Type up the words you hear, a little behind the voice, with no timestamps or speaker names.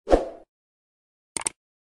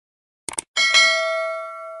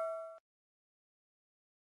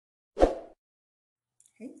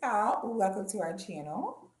Hey y'all, welcome to our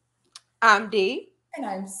channel. I'm D, And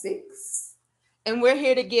I'm Six. and we're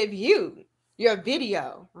here to give you your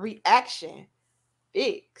video reaction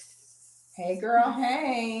fix. Hey girl,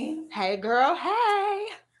 hey. Hey, girl, hey. I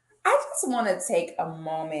just want to take a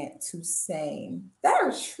moment to say that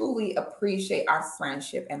I truly appreciate our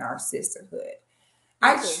friendship and our sisterhood. Me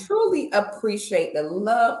I too. truly appreciate the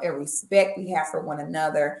love and respect we have for one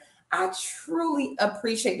another. I truly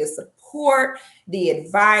appreciate the support, the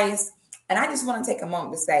advice, and I just want to take a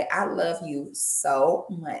moment to say I love you so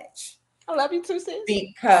much. I love you too, sis.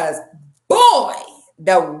 Because boy,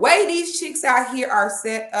 the way these chicks out here are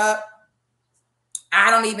set up, I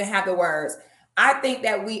don't even have the words. I think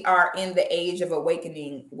that we are in the age of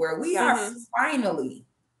awakening where we are Mm-hmm.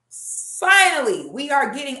 finally, we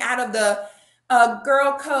are getting out of the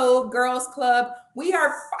girl code, girls club.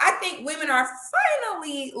 I think women are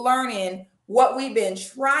finally learning what we've been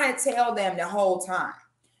trying to tell them the whole time.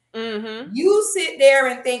 Mm-hmm. You sit there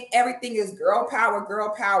and think everything is girl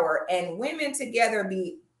power, and women together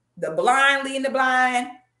be the blind leading the blind,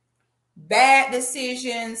 bad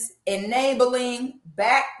decisions, enabling,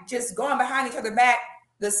 back, just going behind each other back.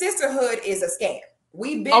 The sisterhood is a scam.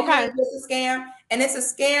 We've been knowing Okay. it's a scam, and it's a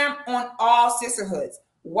scam on all sisterhoods.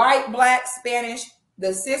 White, black, Spanish,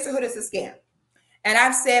 the sisterhood is a scam. And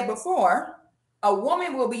I've said before, a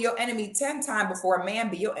woman will be your enemy 10 times before a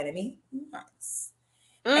man be your enemy once.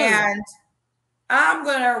 Mm. And I'm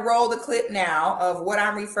going to roll the clip now of what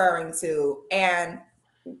I'm referring to. And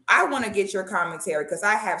I want to get your commentary because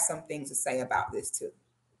I have some things to say about this too.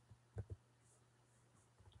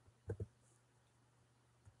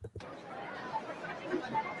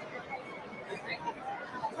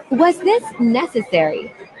 Was this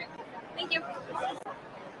necessary?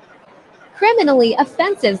 Criminally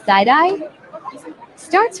offensive side eye?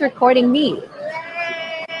 Starts recording me.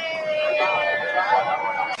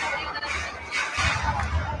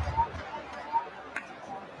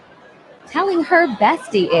 Telling her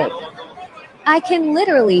bestie it. I can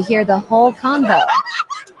literally hear the whole combo.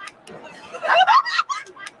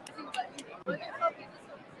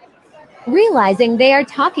 Realizing they are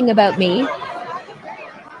talking about me.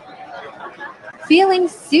 Feeling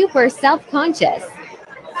super self-conscious.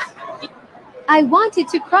 I wanted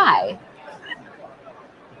to cry.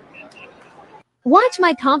 Watch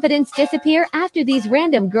my confidence disappear after these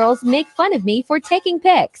random girls make fun of me for taking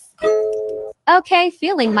pics. Okay,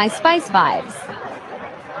 feeling my spice vibes.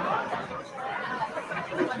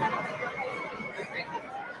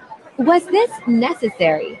 Was this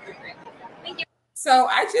necessary? So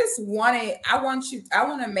I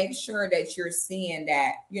want to make sure that you're seeing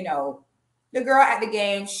that, the girl at the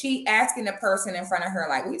game, she asking the person in front of her,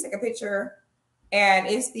 like, will you take a picture? And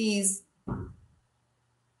these,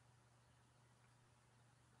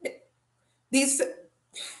 it's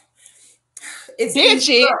Did these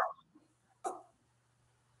she? girls.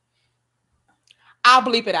 I'll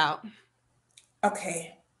bleep it out.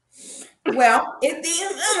 Okay. Well, it's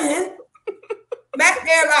these women back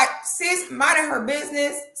there, like, sis minding her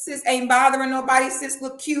business. Sis ain't bothering nobody. Sis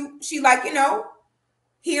look cute. She like,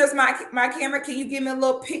 here's my camera. Can you give me a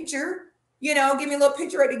little picture? Give me a little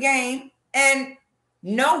picture at the game. And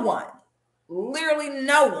no one, literally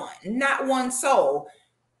no one, not one soul.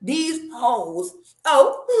 These hoes,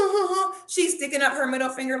 oh, she's sticking up her middle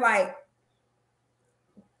finger like,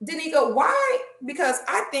 Danica, why? Because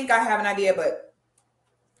I think I have an idea, but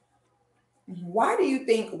why do you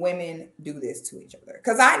think women do this to each other?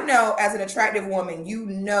 Because I know as an attractive woman, you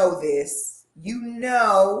know this. You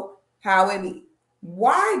know how it be.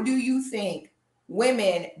 Why do you think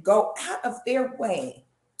women go out of their way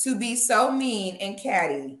to be so mean and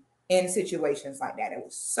catty in situations like that? It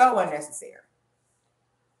was so unnecessary.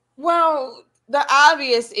 Well, the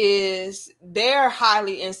obvious is they're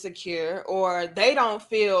highly insecure or they don't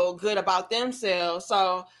feel good about themselves.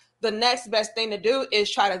 So the next best thing to do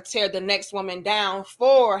is try to tear the next woman down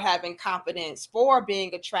for having confidence, for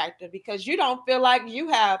being attractive, because you don't feel like you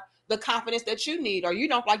have the confidence that you need or you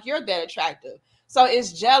don't like you're that attractive. So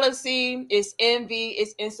it's jealousy, it's envy,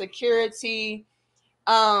 it's insecurity.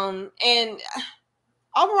 And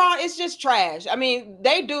overall it's just trash. I mean,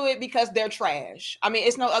 they do it because they're trash. I mean,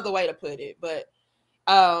 it's no other way to put it. But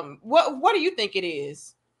what do you think it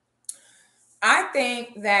is? I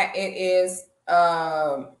think that it is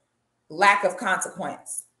lack of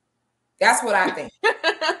consequence. That's what I think.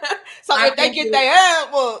 So I if they think get it their ass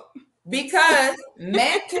whooped. because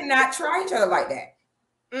men cannot try each other like that.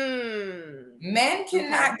 Men Okay.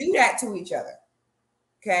 cannot do that to each other.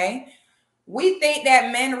 Okay. We think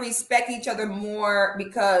that men respect each other more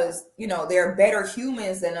because, they're better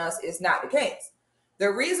humans than us. Is not the case.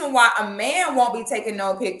 The reason why a man won't be taking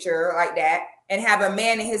no picture like that and have a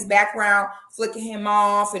man in his background flicking him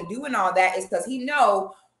off and doing all that is because he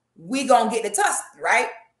know we gonna get the tussle, right?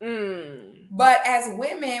 But as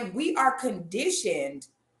women, we are conditioned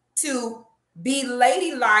to be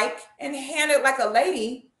ladylike and handle like a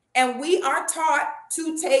lady, and we are taught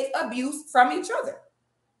to take abuse from each other.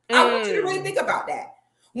 I want you to really think about that.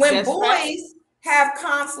 When That's boys right. have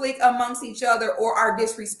conflict amongst each other or are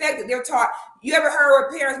disrespected, they're taught. You ever heard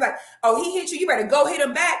where parents like, "Oh, he hit you, you better go hit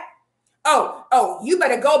him back. Oh, you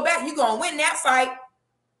better go back. You're gonna win that fight."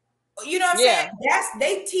 You know what I'm saying?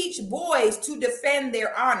 They teach boys to defend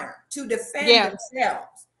their honor, to defend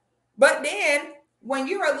themselves. But then when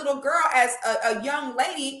you're a little girl, as a young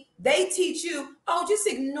lady, they teach you, oh, just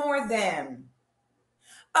ignore them.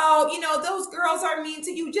 Oh, you know, those girls are mean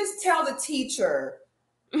to you. Just tell the teacher.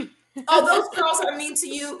 Oh, those girls are mean to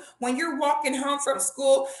you when you're walking home from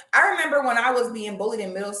school. I remember when I was being bullied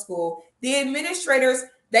in middle school, the administrators,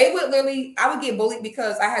 they would literally, I would get bullied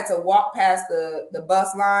because I had to walk past the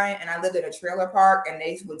bus line, and I lived in a trailer park, and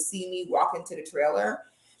they would see me walking to the trailer.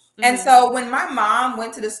 And so when my mom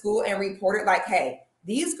went to the school and reported like, hey,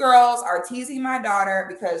 these girls are teasing my daughter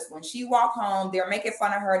because when she walked home, they're making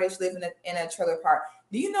fun of her that she lives in a trailer park.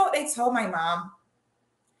 Do you know what they told my mom?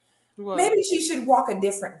 What? Maybe she should walk a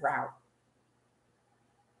different route.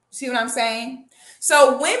 See what I'm saying?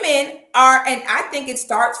 So women are, and I think it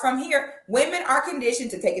starts from here. Women are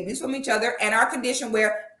conditioned to take abuse from each other, and are conditioned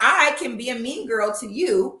where I can be a mean girl to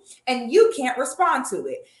you and you can't respond to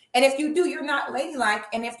it. And if you do, you're not ladylike.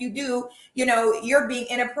 And if you do, you know, you're being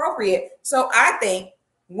inappropriate. So I think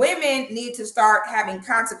women need to start having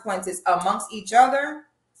consequences amongst each other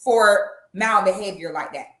for malbehavior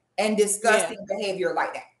like that and disgusting behavior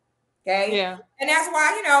like that. Okay. Yeah. And that's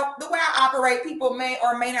why, you know, the way I operate, people may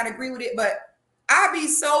or may not agree with it, but I be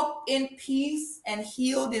so in peace and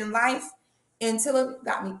healed in life until it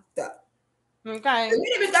got me fucked up. Okay.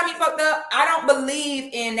 If it got me fucked up, I don't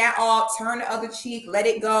believe in that all turn the other cheek, let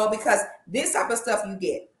it go, because this type of stuff you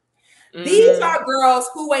get. These are girls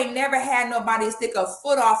who ain't never had nobody stick a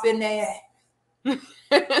foot off in there.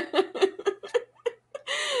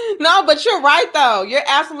 No, but you're right though. You're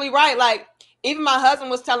absolutely right. Like, even my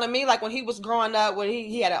husband was telling me, like, when he was growing up, when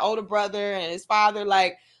he had an older brother and his father,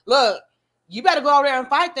 like, look, you better go over there and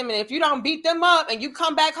fight them. And if you don't beat them up and you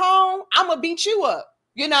come back home, I'm going to beat you up,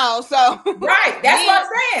 you know? So, right. That's what I'm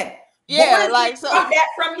saying. Yeah. Boys like, so that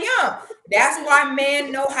from young. That's why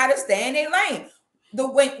men know how to stay in their lane.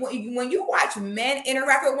 When you watch men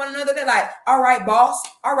interact with one another, they're like, all right, boss.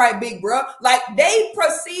 All right, big bro. Like, they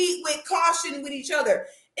proceed with caution with each other.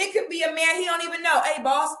 It could be a man he don't even know. Hey,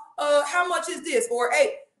 boss, how much is this? Or,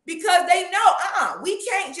 hey, because they know, we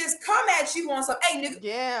can't just come at you on some, hey, nigga,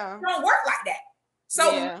 it don't work like that.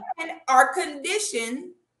 So men are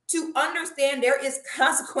conditioned to understand there is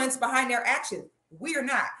consequence behind their actions. We're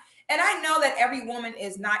not. And I know that every woman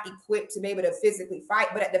is not equipped to be able to physically fight,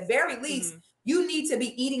 but at the very least, you need to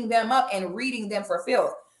be eating them up and reading them for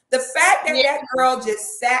filth. The fact that that girl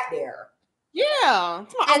just sat there. Yeah,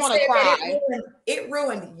 I want to cry. It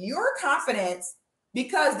ruined your confidence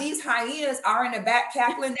because these hyenas are in the back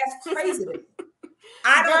cackling. That's crazy.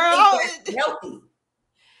 I don't think that's healthy.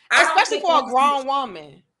 Especially for a grown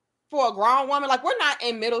woman. For a grown woman, like, we're not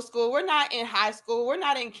in middle school, we're not in high school, we're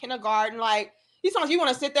not in kindergarten. Like, you want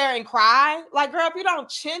to sit there and cry? Like, girl, if you don't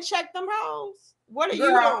chin check them hoes, what are you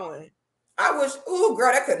doing? I wish,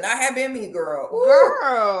 girl, that could not have been me, girl.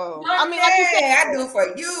 Girl. I mean, like you said, I do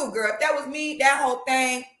for you, girl. If that was me, that whole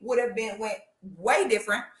thing would have went way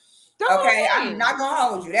different. Okay, I'm not gonna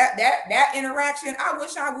hold you. That interaction, I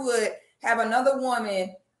wish I would have another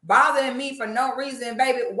woman bothering me for no reason,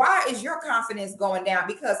 baby. Why is your confidence going down?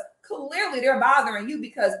 Because clearly they're bothering you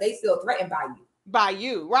because they feel threatened by you. By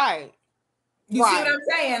you, right. You see what I'm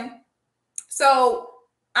saying? So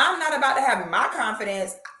I'm not about to have my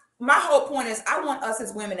confidence. My whole point is I want us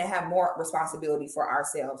as women to have more responsibility for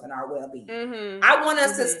ourselves and our well-being. I want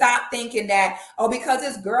us to stop thinking that, because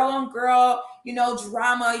it's girl on girl,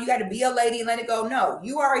 drama, you got to be a lady and let it go. No,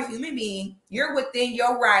 you are a human being. You're within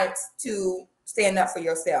your rights to stand up for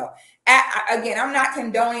yourself. Again, I'm not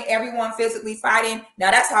condoning everyone physically fighting.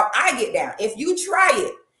 Now, that's how I get down. If you try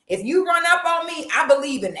it, if you run up on me, I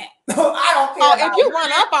believe in that. I don't care. If you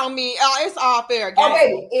run up on me, it's all fair game. Oh,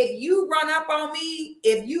 baby, if you run up on me,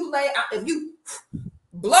 if you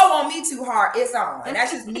blow on me too hard, it's on. And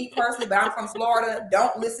that's just me personally, but I'm from Florida.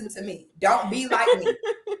 Don't listen to me. Don't be like me.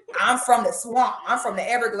 I'm from the swamp. I'm from the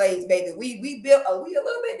Everglades, baby. We a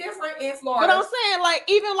little bit different in Florida. But I'm saying, like,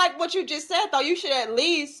 even like what you just said, though, you should at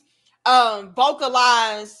least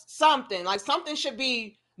vocalize something. Like, something should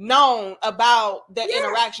be known about the Yeah.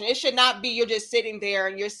 interaction. It should not be you're just sitting there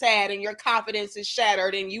and you're sad and your confidence is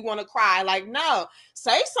shattered and you want to cry. Like, no,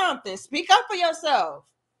 say something. Speak up for yourself.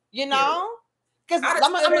 You know? Because I'd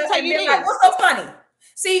I'm have stood gonna up tell and you been this. like, what's so funny?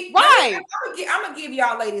 See, Right. I'm gonna give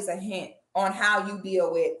y'all ladies a hint on how you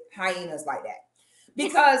deal with hyenas like that.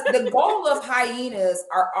 Because the goal of hyenas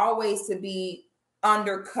are always to be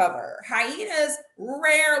undercover. Hyenas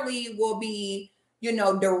rarely will be, you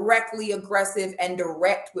know, directly aggressive and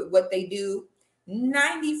direct with what they do.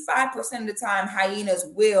 95% of the time, hyenas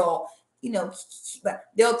will, you know,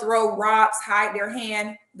 they'll throw rocks, hide their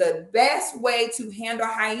hand. The best way to handle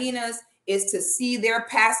hyenas is to see their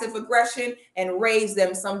passive aggression and raise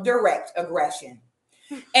them some direct aggression.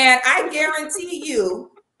 And I guarantee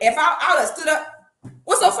you, if I would have stood up,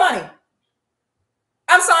 what's so funny?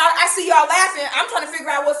 I'm sorry, I see y'all laughing. I'm trying to figure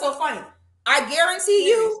out what's so funny. I guarantee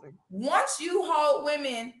you, once you hold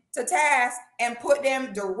women to task and put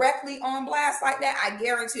them directly on blast like that, I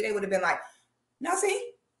guarantee they would have been like,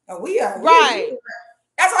 nothing. We are right.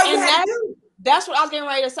 That's all you had to do. That's what I was getting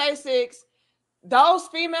ready to say, Six. Those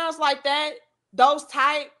females like that, those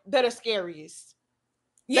type that are scariest.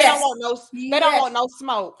 Yes. They don't want no. They don't want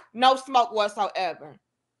no smoke whatsoever.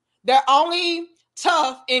 They're only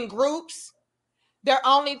tough in groups. They're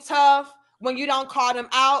only tough when you don't call them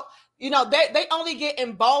out. You know, they only get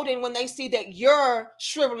emboldened when they see that you're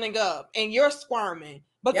shriveling up and you're squirming.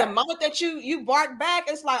 But the moment that you bark back,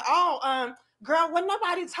 it's like, oh, girl, when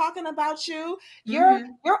nobody talking about you, you're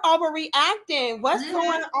overreacting. What's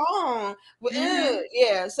going on?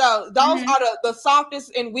 Yeah. So those are the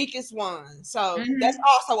softest and weakest ones. So that's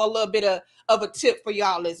also a little bit of a tip for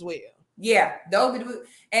y'all as well. Yeah, those.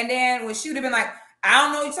 And then when she would have been like, I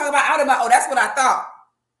don't know what you're talking about. Oh, that's what I thought.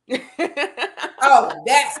 Oh,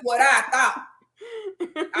 that's what I thought.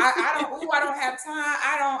 I don't have time.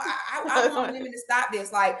 I want women to stop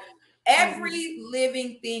this. Like, every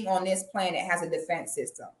living thing on this planet has a defense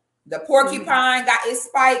system. The porcupine got its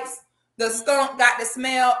spikes. The skunk got the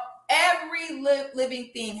smell. Every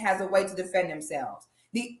living thing has a way to defend themselves.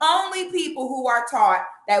 The only people who are taught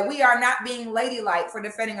that we are not being ladylike for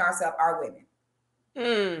defending ourselves are women.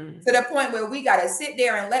 To the point where we got to sit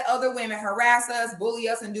there and let other women harass us, bully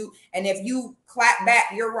us, and if you clap back,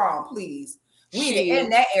 you're wrong, please. We need to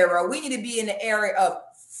end that era. We need to be in the era of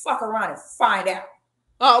fuck around and find out.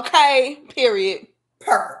 Okay, period.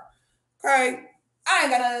 Perfect. Okay. I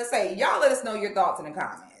ain't got nothing to say. Y'all let us know your thoughts in the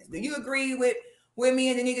comments. Do you agree with me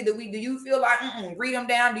and Danica? Do you feel like read them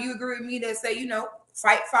down? Do you agree with me that say, you know,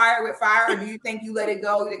 fight fire with fire? Or do you think you let it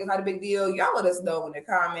go? You think it's not a big deal? Y'all let us know in the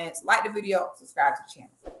comments. Like the video, subscribe to the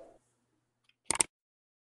channel.